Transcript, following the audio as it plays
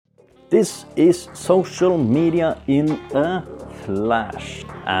This is social media in a flash.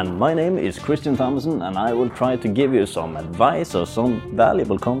 And my name is Christian Thomason, and I will try to give you some advice or some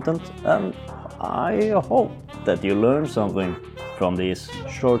valuable content, and I hope that you learn something from this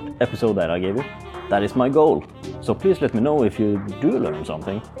short episode that I gave you. That is my goal. So please let me know if you do learn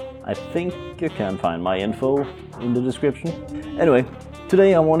something. I think you can find my info in the description. Anyway,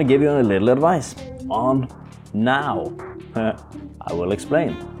 today I want to give you a little advice on now. I will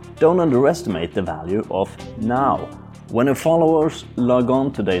explain. Don't underestimate the value of now. When your followers log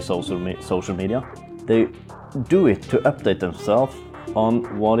on to their social media, they do it to update themselves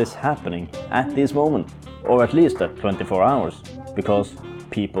on what is happening at this moment, or at least at 24 hours, because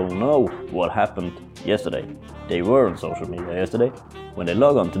people know what happened yesterday. They were on social media yesterday. When they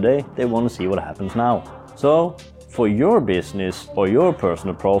log on today, they want to see what happens now. So, for your business or your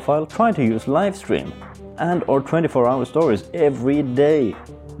personal profile, try to use live stream and or 24-hour stories every day.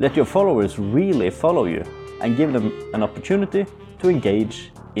 Let your followers really follow you and give them an opportunity to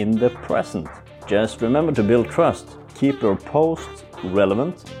engage in the present. Just remember to build trust. Keep your posts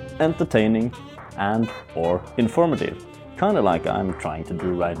relevant, entertaining, and or informative. Kind of like I'm trying to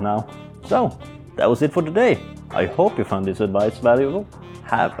do right now. So, that was it for today. I hope you found this advice valuable.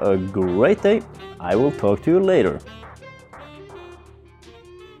 Have a great day. I will talk to you later.